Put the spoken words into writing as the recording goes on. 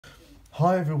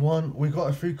Hi everyone, we got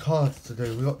a few cards to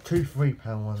do. We got two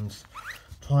 £3 ones.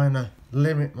 Trying to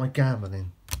limit my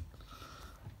gambling.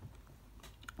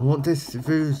 I want this to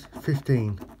lose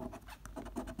 15.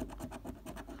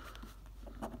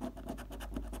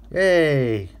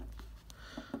 Yay!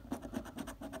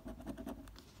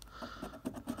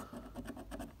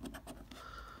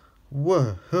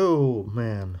 Whoa,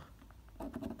 man.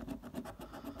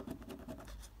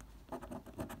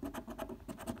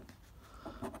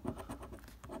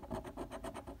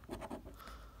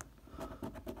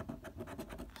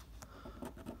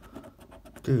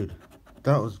 Dude,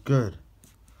 that was good.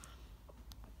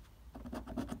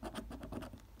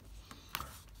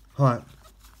 Alright,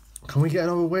 can we get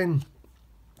another win?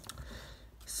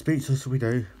 Speechless we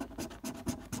do.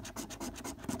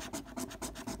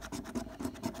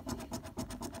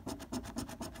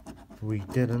 We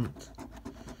didn't.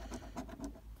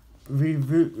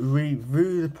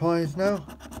 Review the prize now.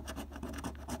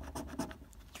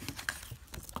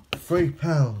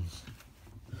 £3.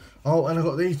 Oh, and I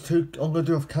got these two I'm going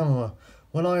to do off camera.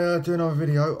 When I do another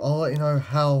video, I'll let you know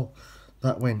how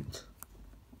that went.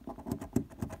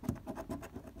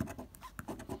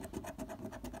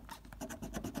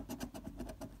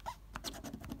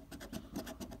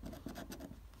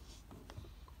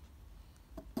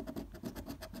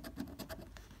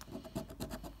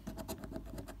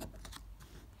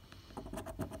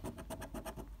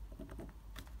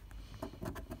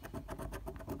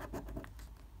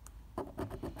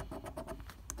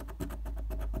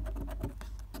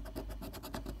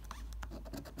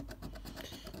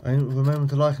 And remember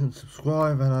to like and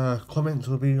subscribe, and comments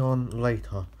will be on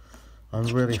later. I'm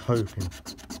really hoping.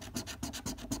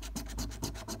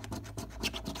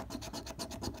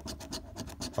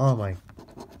 Oh mate.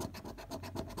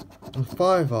 And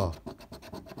 £5.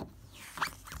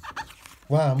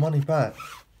 Wow, money back.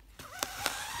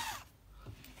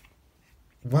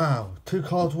 Wow, 2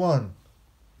 cards won.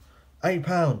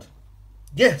 £8.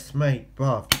 Yes mate,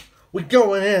 bruv. We're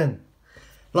going in.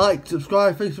 Like,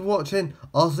 subscribe, thanks for watching.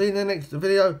 I'll see you in the next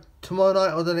video tomorrow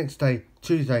night or the next day,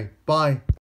 Tuesday. Bye.